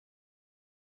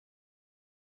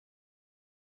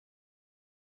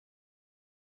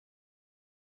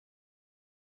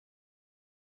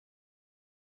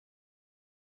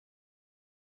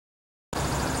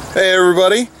Hey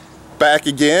everybody, back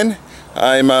again.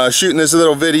 I'm shooting this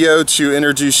little video to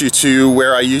introduce you to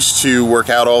where I used to work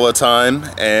out all the time,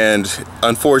 and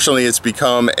unfortunately it's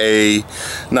become a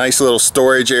nice little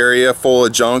storage area full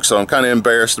of junk, so I'm kind of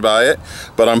embarrassed by it,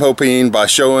 but I'm hoping by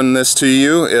showing this to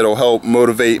you it'll help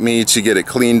motivate me to get it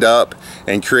cleaned up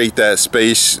and create that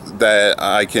space that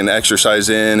I can exercise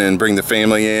in and bring the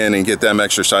family in and get them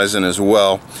exercising as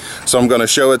well. So I'm going to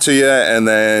show it to you, and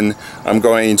then I'm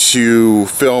going to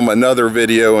film another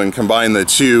video and combine the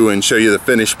two and show you the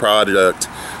finished product.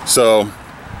 So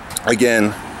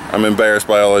again, I'm embarrassed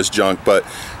by all this junk, but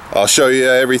I'll show you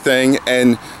everything.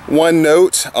 And one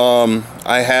note,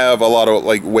 I have a lot of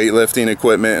like weightlifting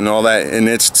equipment and all that, and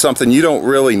it's something you don't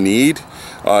really need.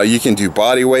 You can do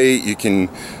body weight, you can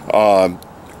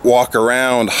walk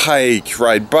around, hike,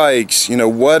 ride bikes, you know,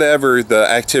 whatever the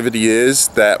activity is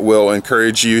that will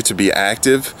encourage you to be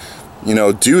active, you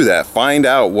know, do that. Find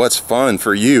out what's fun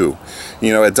for you.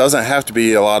 You know, it doesn't have to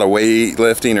be a lot of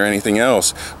weightlifting or anything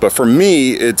else, but for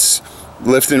me, it's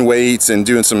lifting weights and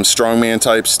doing some strongman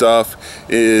type stuff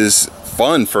is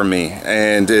fun for me,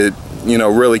 and it, you know,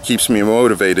 really keeps me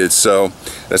motivated. So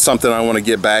that's something I want to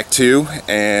get back to,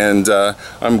 and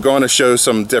I'm going to show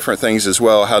some different things as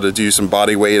well, how to do some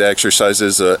body weight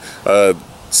exercises. A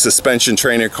suspension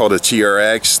trainer called a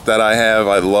TRX that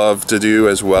I love to do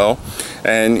as well,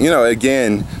 and you know,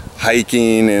 again,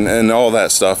 hiking and all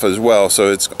that stuff as well.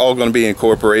 So it's all going to be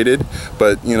incorporated,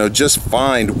 but you know, just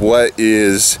find what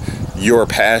is your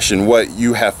passion, what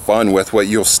you have fun with, what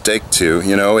you'll stick to.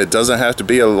 You know, it doesn't have to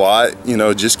be a lot, you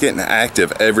know, just getting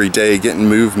active every day, getting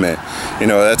movement, you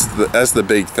know, that's the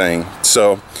big thing.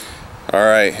 So all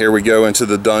right, here we go into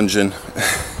the dungeon.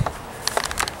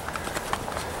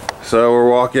 So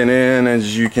we're walking in,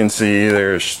 as you can see,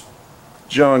 there's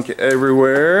junk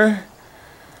everywhere,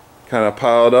 kind of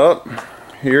piled up.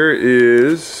 Here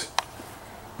is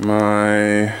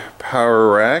my power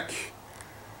rack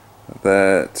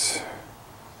that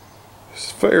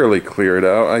is fairly cleared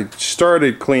out. I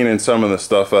started cleaning some of the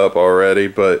stuff up already,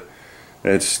 but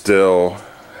it still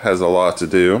has a lot to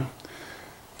do.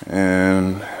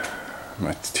 And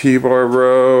my T-bar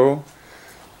row.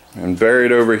 And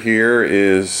buried over here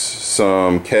is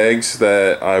some kegs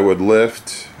that I would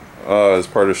lift as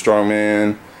part of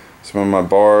Strongman. Some of my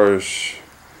bars,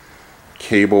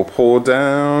 cable pull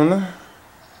down,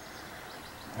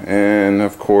 and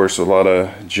of course a lot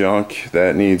of junk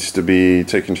that needs to be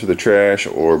taken to the trash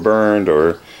or burned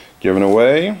or given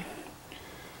away.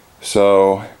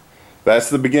 So that's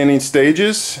the beginning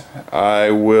stages.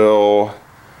 I will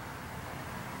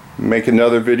make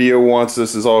another video once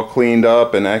this is all cleaned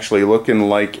up and actually looking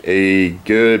like a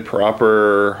good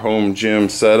proper home gym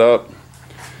setup.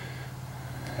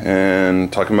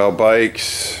 And talking about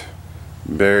bikes,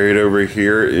 buried over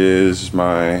here is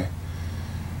my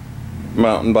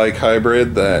mountain bike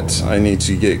hybrid that I need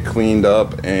to get cleaned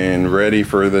up and ready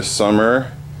for this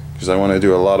summer, because I want to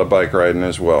do a lot of bike riding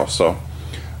as well. So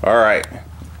alright,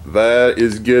 that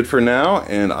is good for now,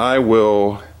 and I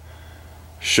will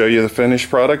show you the finished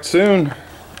product soon.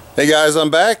 Hey guys, I'm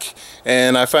back,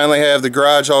 and I finally have the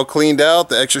garage all cleaned out.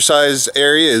 The exercise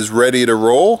area is ready to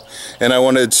roll, and I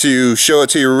wanted to show it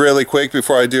to you really quick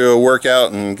before I do a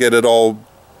workout and get it all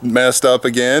messed up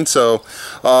again. So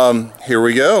here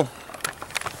we go.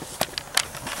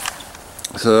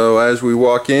 So as we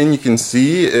walk in, you can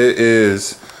see it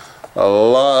is a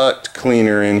lot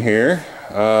cleaner in here.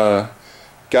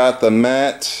 Got the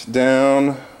mat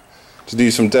down to do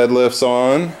some deadlifts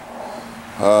on.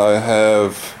 I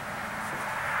have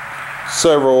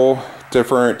several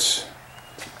different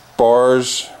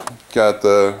bars. Got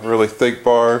the really thick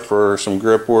bar for some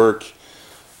grip work,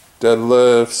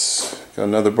 deadlifts. Got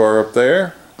another bar up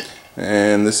there,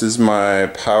 and this is my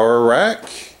power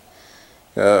rack.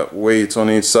 Got weights on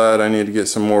each side. I need to get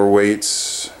some more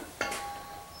weights,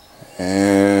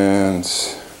 and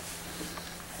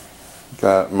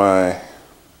got my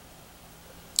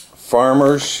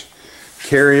Farmer's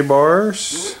carry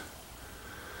bars.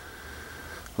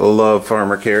 I love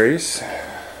Farmer carries.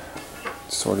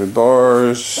 Sorted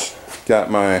bars.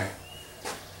 Got my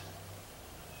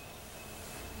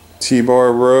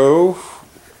T-bar row.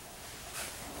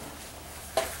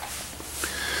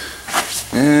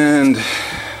 And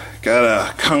got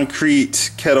a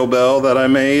concrete kettlebell that I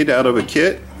made out of a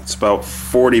kit. It's about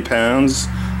 40 pounds.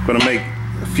 I'm going to make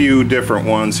a few different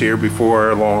ones here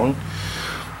before long.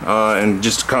 And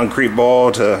just a concrete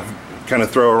ball to kind of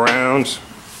throw around.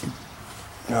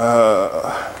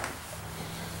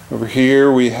 Over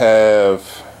here we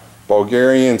have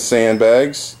Bulgarian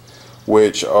sandbags,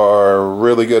 which are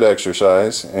really good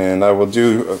exercise, and I will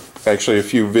do actually a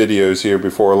few videos here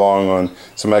before long on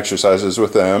some exercises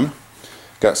with them.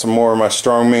 Got some more of my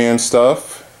strongman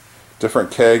stuff,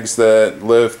 different kegs that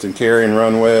lift and carry and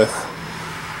run with,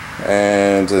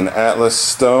 and an Atlas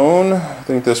stone. I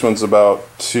think this one's about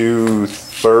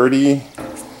 230,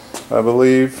 I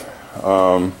believe.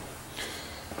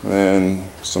 And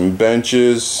some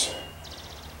benches.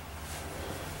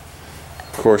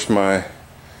 Of course, my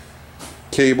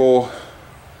cable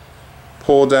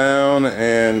pull down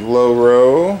and low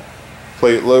row,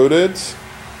 plate loaded.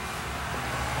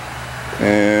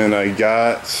 And I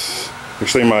got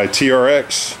actually my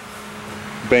TRX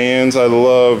bands. I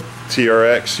love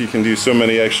TRX. You can do so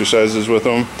many exercises with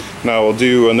them. And I will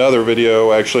do another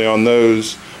video actually on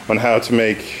those, on how to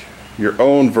make your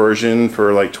own version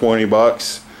for like 20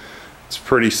 bucks. It's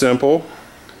pretty simple.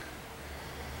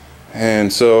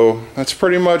 And so that's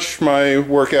pretty much my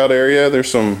workout area. There's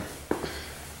some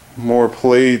more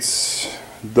plates,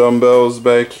 dumbbells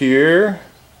back here.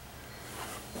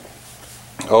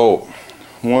 Oh,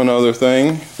 one other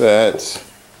thing that,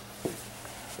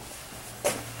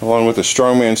 along with the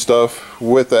strongman stuff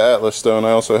with the Atlas stone,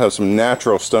 I also have some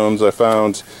natural stones I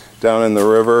found down in the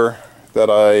river that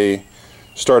I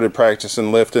started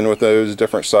practicing lifting with those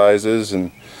different sizes,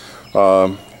 and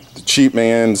the cheap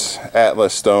man's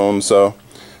Atlas stone, so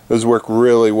those work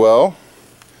really well.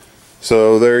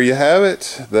 So there you have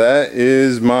it. That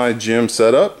is my gym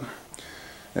setup.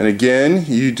 And again,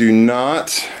 you do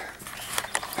not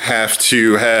have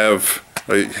to have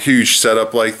a huge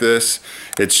setup like this.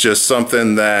 It's just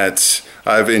something that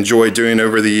I've enjoyed doing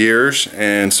over the years,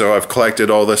 and so I've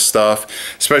collected all this stuff.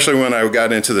 Especially when I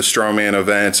got into the strongman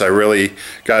events, I really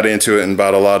got into it and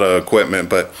bought a lot of equipment.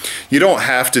 But you don't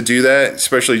have to do that,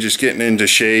 especially just getting into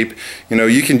shape. You know,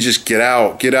 you can just get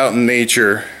out in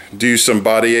nature, do some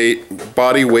body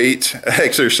weight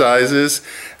exercises,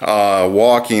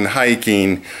 walking,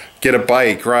 hiking, get a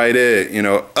bike, ride it, you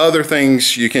know, other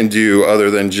things you can do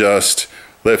other than just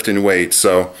lifting weights.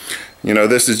 So, you know,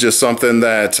 this is just something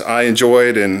that I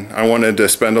enjoyed and I wanted to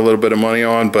spend a little bit of money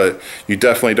on, but you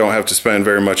definitely don't have to spend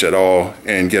very much at all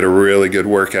and get a really good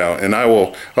workout. And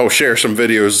I'll share some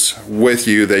videos with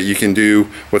you that you can do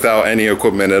without any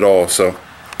equipment at all. So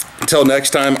until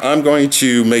next time, I'm going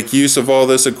to make use of all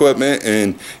this equipment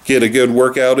and get a good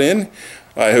workout in.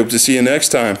 I hope to see you next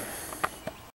time.